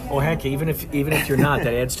 Oh heck, even if you're not,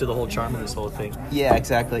 that adds to the whole charm of this whole thing. Yeah,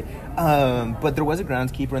 exactly. But there was a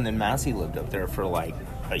groundskeeper, and then Massey lived up there for like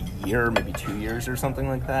a year, maybe 2 years or something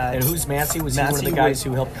like that. And who's Massey? Was he one of the guys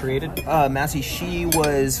who helped create it? Massey, she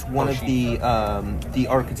was one of the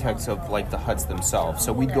architects of like the huts themselves.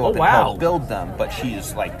 So we'd go up and help build them, but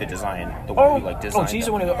she's like the one who like designed. Oh, she's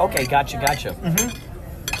the one who. Okay, gotcha.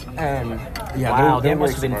 Mm-hmm. And that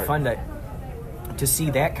must have been fun to see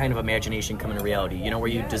that kind of imagination come into reality. Where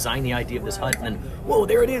you design the idea of this hut, and then whoa,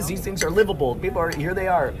 there it is. These things are livable. People are here. They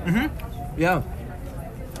are. Mm-hmm. Yeah.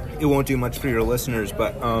 It won't do much for your listeners,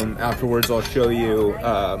 but afterwards I'll show you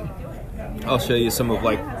some of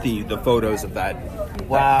like the photos of that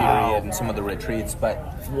period and some of the retreats. But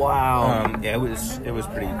it was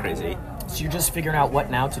pretty crazy. So you're just figuring out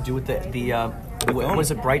what now to do with the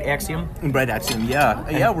was it Bright Axiom? Bright Axiom,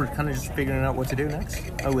 yeah. We're kind of just figuring out what to do next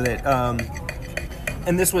with it.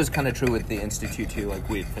 And this was kind of true with the Institute too. Like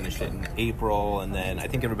we had finished it in April, and then I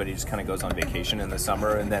think everybody just kind of goes on vacation in the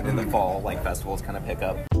summer, and then in the fall, like festivals kind of pick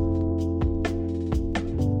up.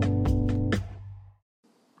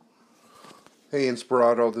 Hey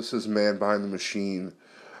Inspirato, this is Man Behind the Machine.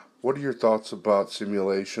 What are your thoughts about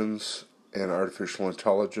simulations and artificial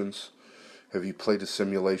intelligence? Have you played a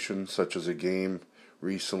simulation, such as a game,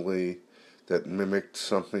 recently that mimicked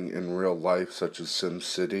something in real life, such as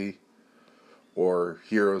SimCity, or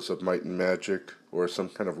Heroes of Might and Magic, or some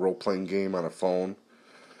kind of role-playing game on a phone?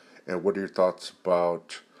 And what are your thoughts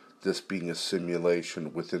about this being a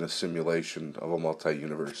simulation within a simulation of a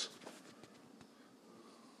multi-universe?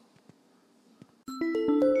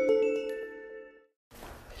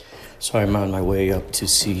 So I'm on my way up to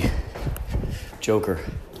see Joker.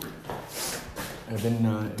 I've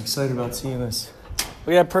been excited about seeing this.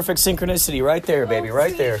 We have perfect synchronicity right there, baby,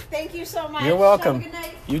 right there. Thank you so much. You're welcome. Have a good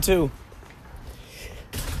night. You too.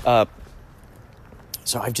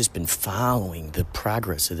 So I've just been following the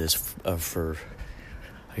progress of this for,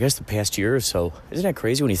 I guess, the past year or so. Isn't that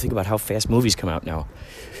crazy when you think about how fast movies come out now?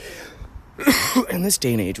 In this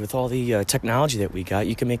day and age, with all the technology that we got,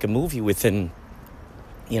 you can make a movie within,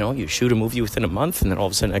 you shoot a movie within a month, and then all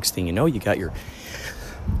of a sudden, next thing you know, you got your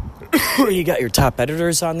top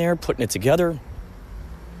editors on there putting it together.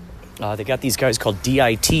 They got these guys called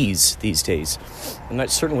DITs these days. I'm not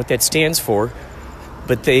certain what that stands for,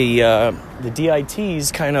 but the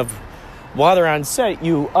DITs kind of, while they're on set,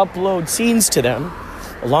 you upload scenes to them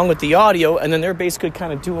along with the audio, and then they're basically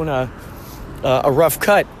kind of doing a rough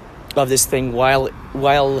cut of this thing while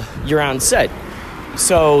you're on set.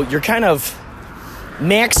 So you're kind of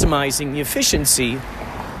maximizing the efficiency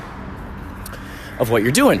of what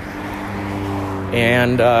you're doing.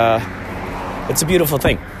 And it's a beautiful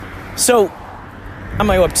thing. So on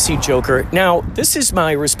my way up to see Joker. Now, this is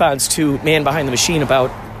my response to Man Behind the Machine about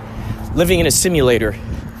living in a simulator.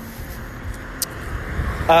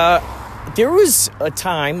 There was a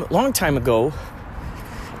time, long time ago,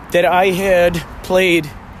 that I had played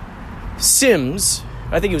Sims.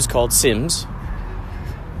 I think it was called Sims.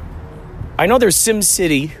 I know there's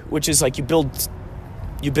SimCity, which is like you build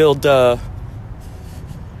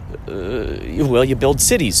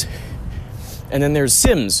cities. And then there's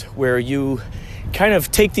Sims, where you kind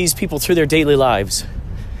of take these people through their daily lives.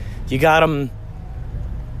 You got them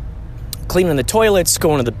cleaning the toilets,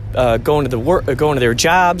 going to their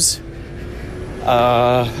jobs,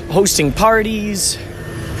 hosting parties,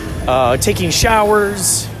 taking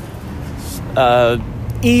showers,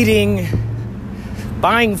 eating,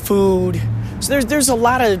 buying food. So there's a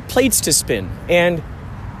lot of plates to spin, and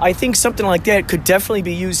I think something like that could definitely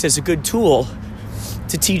be used as a good tool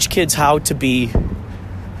to teach kids how to be.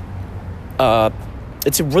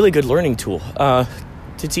 It's a really good learning tool to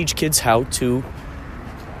teach kids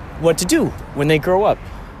what to do when they grow up,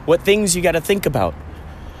 what things you got to think about,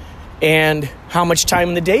 and how much time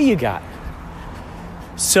in the day you got.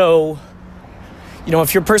 So,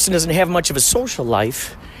 if your person doesn't have much of a social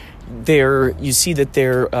life, you see that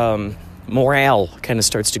their morale kind of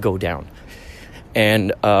starts to go down.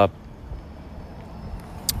 And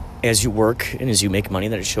as you work and as you make money,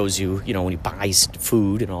 that it shows you, when you buy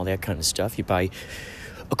food and all that kind of stuff, you buy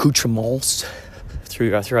accoutrements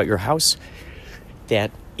throughout your house,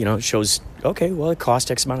 that, it shows, okay, well, it cost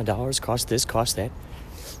X amount of dollars, cost this, cost that.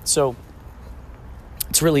 So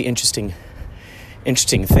it's a really interesting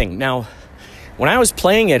thing. Now, when I was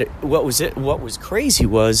playing it, what was crazy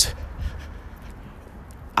was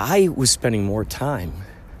I was spending more time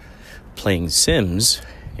playing Sims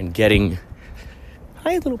and getting,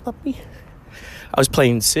 hi, little puppy. I was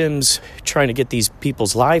playing Sims, trying to get these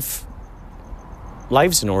people's lives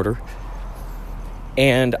in order.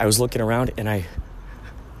 And I was looking around, and I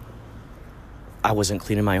wasn't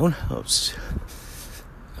cleaning my own house.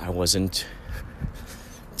 I wasn't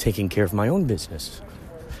taking care of my own business.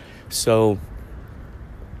 So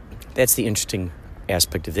that's the interesting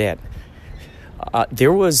aspect of that.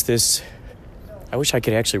 There was this, I wish I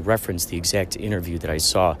could actually reference the exact interview that I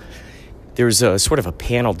saw. There was a sort of a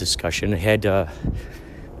panel discussion. It had,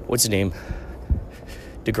 what's his name?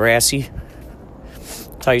 deGrasse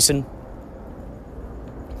Tyson.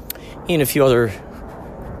 He and a few other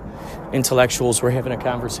intellectuals were having a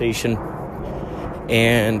conversation,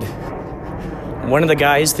 and one of the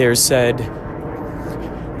guys there said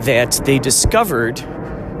that they discovered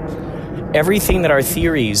everything that our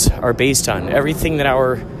theories are based on, everything that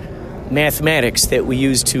our mathematics that we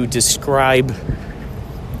use to describe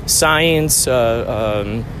science,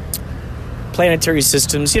 planetary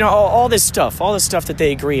systems, all this stuff that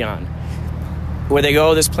they agree on, where they go,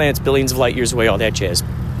 oh, this planet's billions of light years away, all that jazz.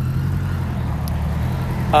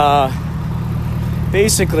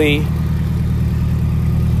 Basically,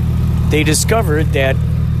 they discovered that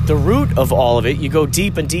the root of all of it, you go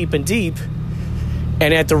deep and deep and deep,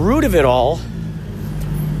 and at the root of it all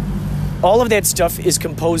of that stuff is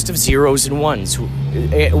composed of zeros and ones,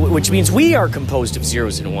 which means we are composed of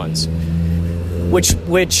zeros and ones,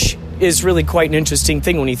 which is really quite an interesting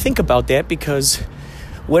thing when you think about that, because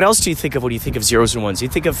what else do you think of when you think of zeros and ones? You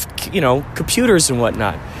think of, computers and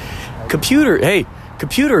whatnot.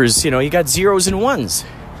 Computers, you got zeros and ones.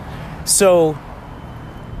 So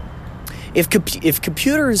if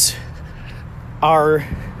computers are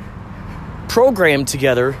programmed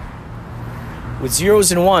together with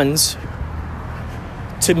zeros and ones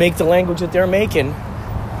to make the language that they're making,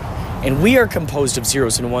 and we are composed of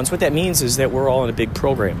zeros and ones, what that means is that we're all in a big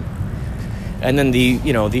program. And then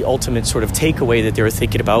the ultimate sort of takeaway that they were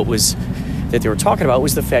talking about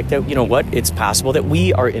was the fact that, it's possible that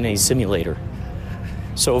we are in a simulator.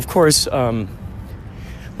 So, of course,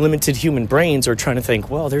 limited human brains are trying to think,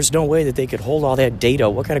 well, there's no way that they could hold all that data.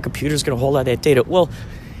 What kind of computer is going to hold all that data? Well,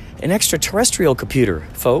 an extraterrestrial computer,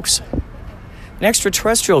 folks. An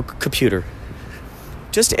extraterrestrial computer.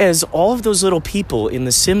 Just as all of those little people in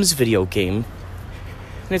the Sims video game,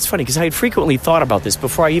 and it's funny because I had frequently thought about this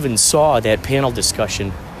before I even saw that panel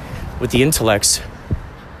discussion with the intellects.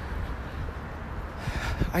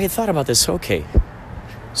 I had thought about this, okay,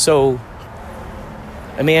 so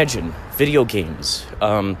imagine video games.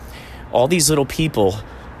 All these little people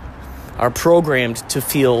are programmed to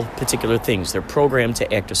feel particular things. They're programmed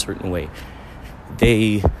to act a certain way.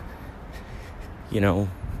 They're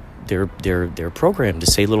programmed to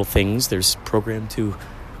say little things. They're programmed to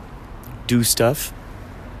do stuff.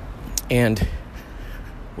 And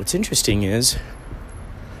what's interesting is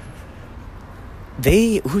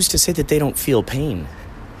who's to say that they don't feel pain?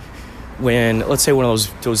 When, let's say, one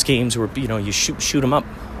of those games where, you shoot them up,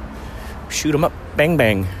 bang,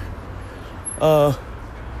 bang.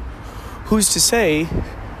 Who's to say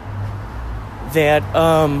that,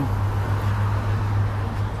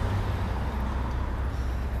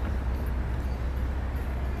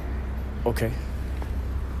 okay.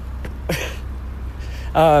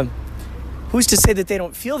 Who's to say that they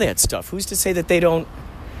don't feel that stuff? Who's to say that they don't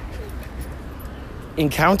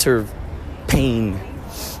encounter pain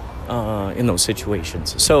in those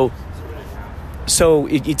situations. So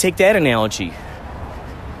you take that analogy.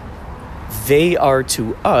 They are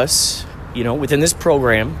to us, within this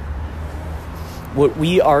program, what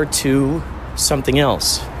we are to something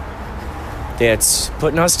else that's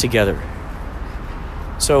putting us together.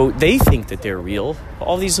 So they think that they're real.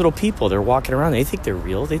 All these little people, they're walking around, they think they're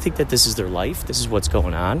real. They think that this is their life. This is what's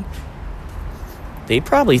going on. They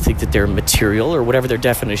probably think that they're material, or whatever their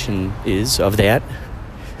definition is of that.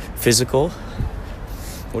 Physical.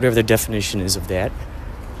 Whatever their definition is of that.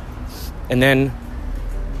 And then,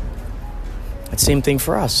 that same thing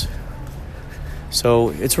for us. So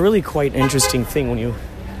it's really quite an interesting thing when you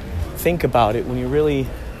think about it, when you really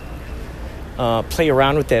play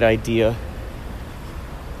around with that idea.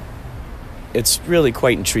 It's really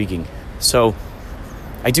quite intriguing. So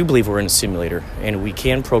I do believe we're in a simulator, and we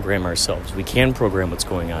can program ourselves. We can program what's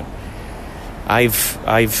going on. I've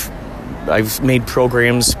made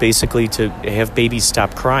programs basically to have babies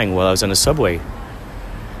stop crying while I was on a subway.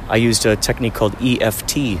 I used a technique called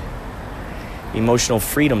EFT, Emotional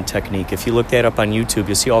Freedom Technique. If you look that up on YouTube,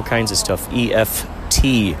 you'll see all kinds of stuff.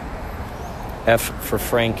 EFT. F for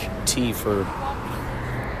Frank, T for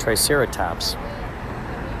Triceratops.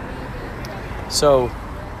 So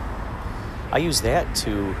I use that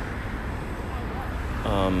to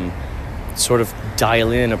sort of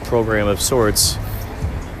dial in a program of sorts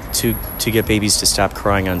to get babies to stop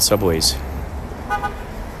crying on subways.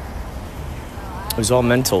 It was all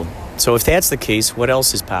mental. So if that's the case, what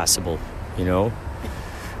else is possible, I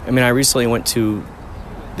mean, I recently went to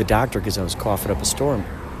the doctor because I was coughing up a storm.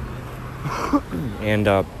 And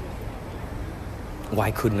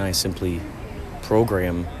why couldn't I simply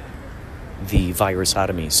program the virus out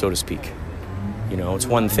of me, so to speak? It's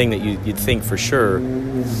one thing that you'd think for sure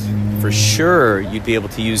you'd be able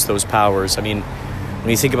to use those powers. I mean, when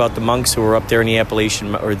you think about the monks who were up there in the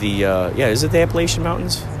Appalachian, or is it the Appalachian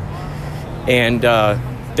Mountains? And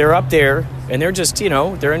they're up there, and they're just,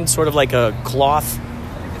 they're in sort of like a cloth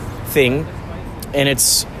thing, and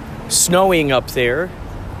it's snowing up there,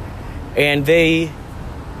 and they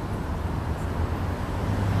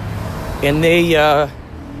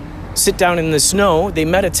sit down in the snow, they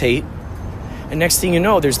meditate, and next thing you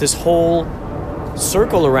know, there's this whole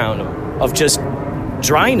circle around them of just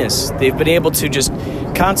dryness. They've been able to just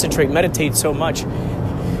concentrate, meditate so much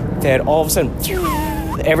that all of a sudden,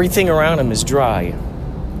 everything around them is dry.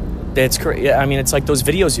 That's crazy. I mean, it's like those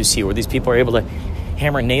videos you see where these people are able to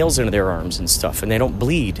hammer nails into their arms and stuff, and they don't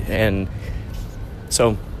bleed. And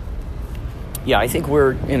so, yeah, I think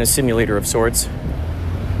we're in a simulator of sorts.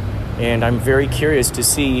 And I'm very curious to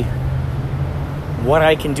see what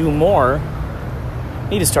I can do more. I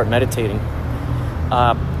need to start meditating.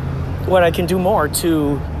 What I can do more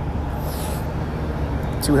to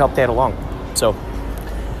help that along. So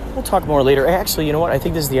we'll talk more later. Actually, you know what? I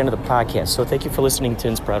think this is the end of the podcast. So thank you for listening to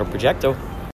Inspirato Projecto.